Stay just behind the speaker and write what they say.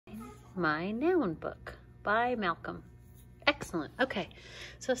My Noun Book by Malcolm. Excellent. Okay,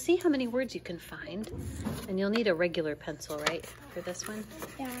 so see how many words you can find. And you'll need a regular pencil, right, for this one?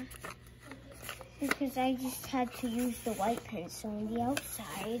 Yeah. Because I just had to use the white pencil on the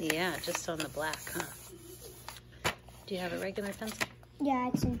outside. Yeah, just on the black, huh? Do you have a regular pencil? Yeah,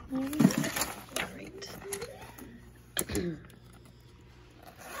 it's in here. Great.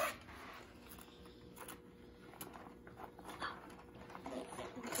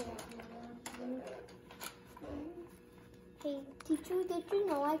 Hey, teacher, did you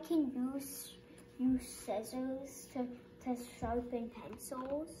know I can use scissors to sharpen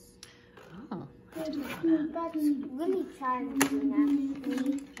pencils? Oh, I didn't know that. That's really challenging,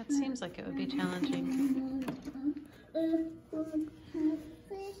 actually. That seems like it would be challenging.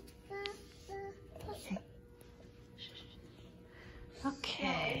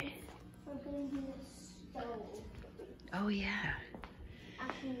 Okay. We're going to do a stove. Oh, yeah.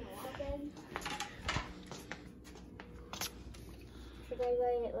 Actually, no, oven. Should I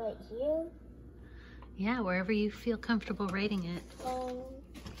write it right here? Yeah, wherever you feel comfortable writing it.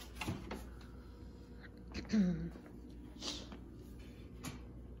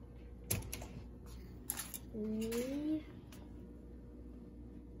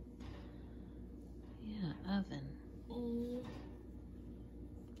 Yeah, oven.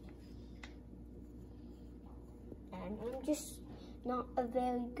 And I'm just not a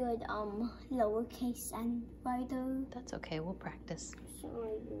very good lowercase n writer. That's okay, we'll practice. So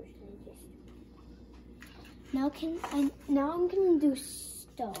I usually just now I'm gonna do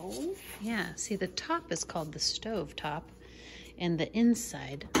stove. Yeah, see the top is called the stove top, and the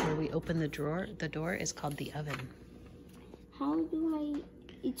inside where we open the door is called the oven. How do I?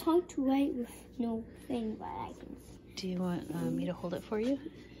 It's hard to write with no thing, but I can. Do you want me to hold it for you?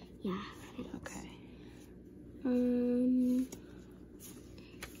 Yeah. Okay.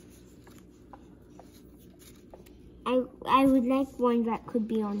 I would like one that could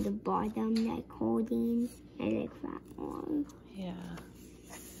be on the bottom, like holding. I like that one. Yeah.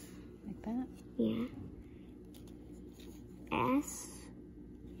 Like that? Yeah. S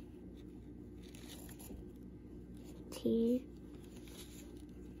T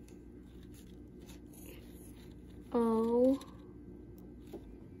O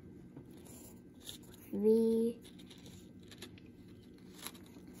V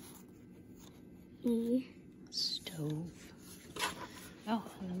E. Stove. Oh,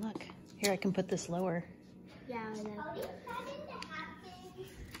 and look. Here, I can put this lower. Yeah, I like it.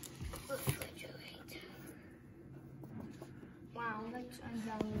 Wow, that's a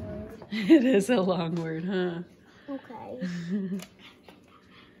long word. It is a long word, huh? Okay.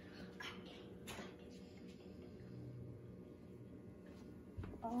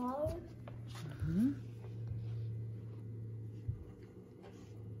 R.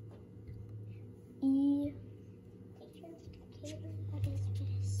 E. What is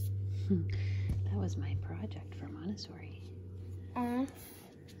this? That was my project for Montessori. F.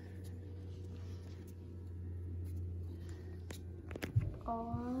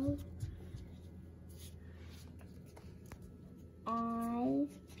 R. I.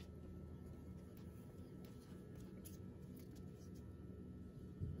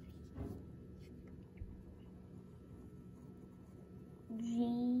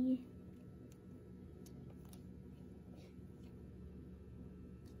 G.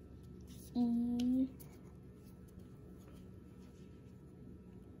 E.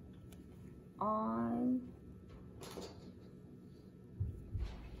 R.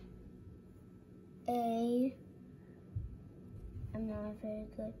 A. I'm not very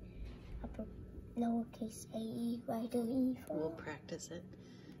good. Upper lowercase a, writer E. We'll practice it.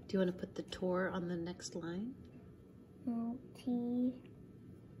 Do you want to put the Tor on the next line? No, T.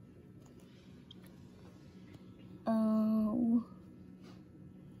 O.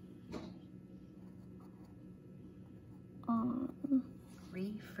 R.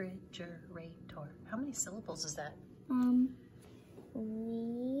 Refrigerator. How many syllables is that?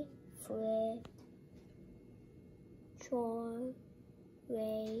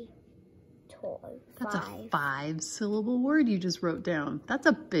 That's a 5-syllable word you just wrote down. That's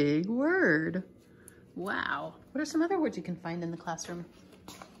a big word. Wow. What are some other words you can find in the classroom?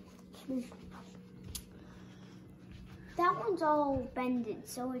 That one's all bended,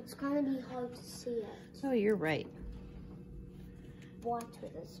 so it's gonna be hard to see it. Oh, you're right. Watch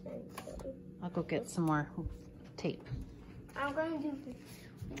with a pencil. I'll go get some more tape. I'm gonna do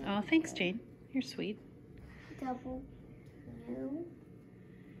Oh, thanks, Jane. You're sweet. double U.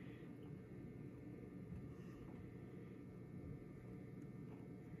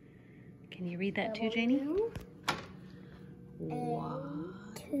 Can you read that too, Janie? Water.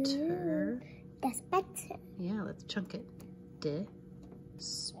 Dispenser. Yeah, let's chunk it.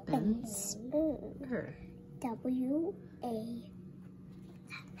 Dispenser. W-A-T.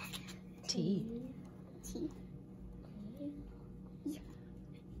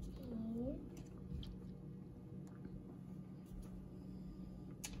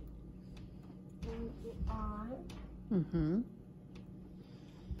 Mm-hmm.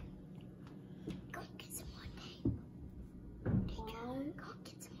 Go get some more tape. Go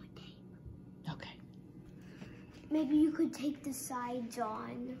get some more tape. Okay. Maybe you could take the sides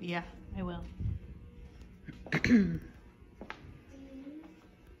on. Yeah, I will.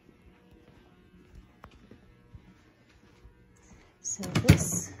 So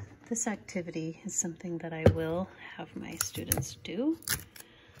this activity is something that I will have my students do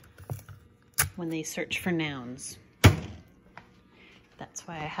when they search for nouns. That's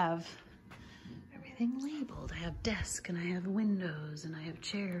why I have everything labeled. I have desk, and I have windows, and I have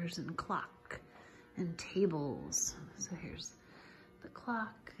chairs and clock and tables. So here's the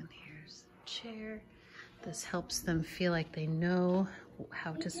clock, and here's the chair. This helps them feel like they know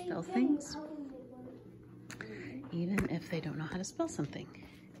how to spell things, even if they don't know how to spell something.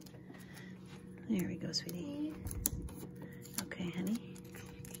 There we go, sweetie. Okay, honey.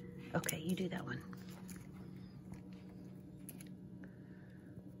 Okay, you do that one.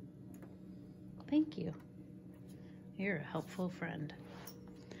 Thank you. You're a helpful friend.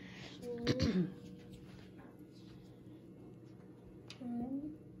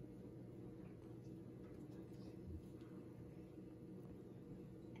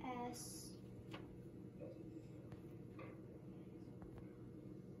 S.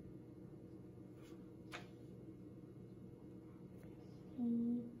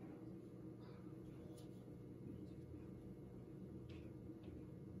 E.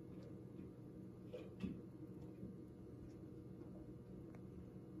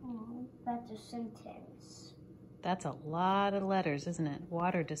 Oh, that's a sentence. That's a lot of letters, isn't it?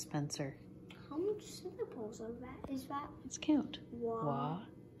 Water dispenser. How much syllables are that? Is that Let's count.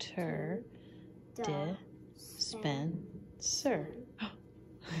 water dispenser.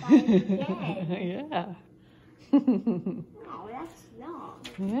 Again. Yeah. Oh, that's long.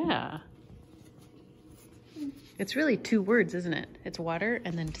 Yeah. It's really 2 words, isn't it? It's water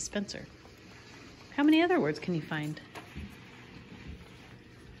and then dispenser. How many other words can you find?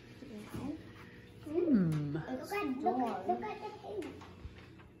 Look at the page.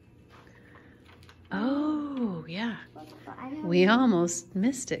 Oh, yeah. We almost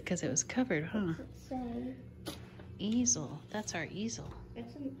missed it because it was covered, huh? Easel. That's our easel.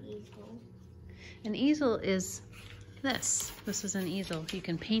 It's an easel. An easel is this. This is an easel. You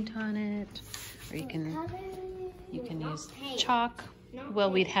can paint on it, or you can use chalk.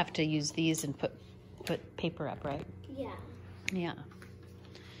 Well, we'd have to use these and put paper up, right? Yeah. Yeah.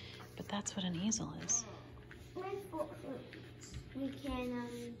 But that's what an easel is. We can,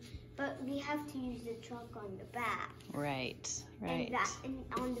 but we have to use the chalk on the back. Right, right. And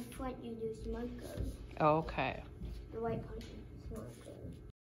on the front you use marker. Okay. The white part is marker.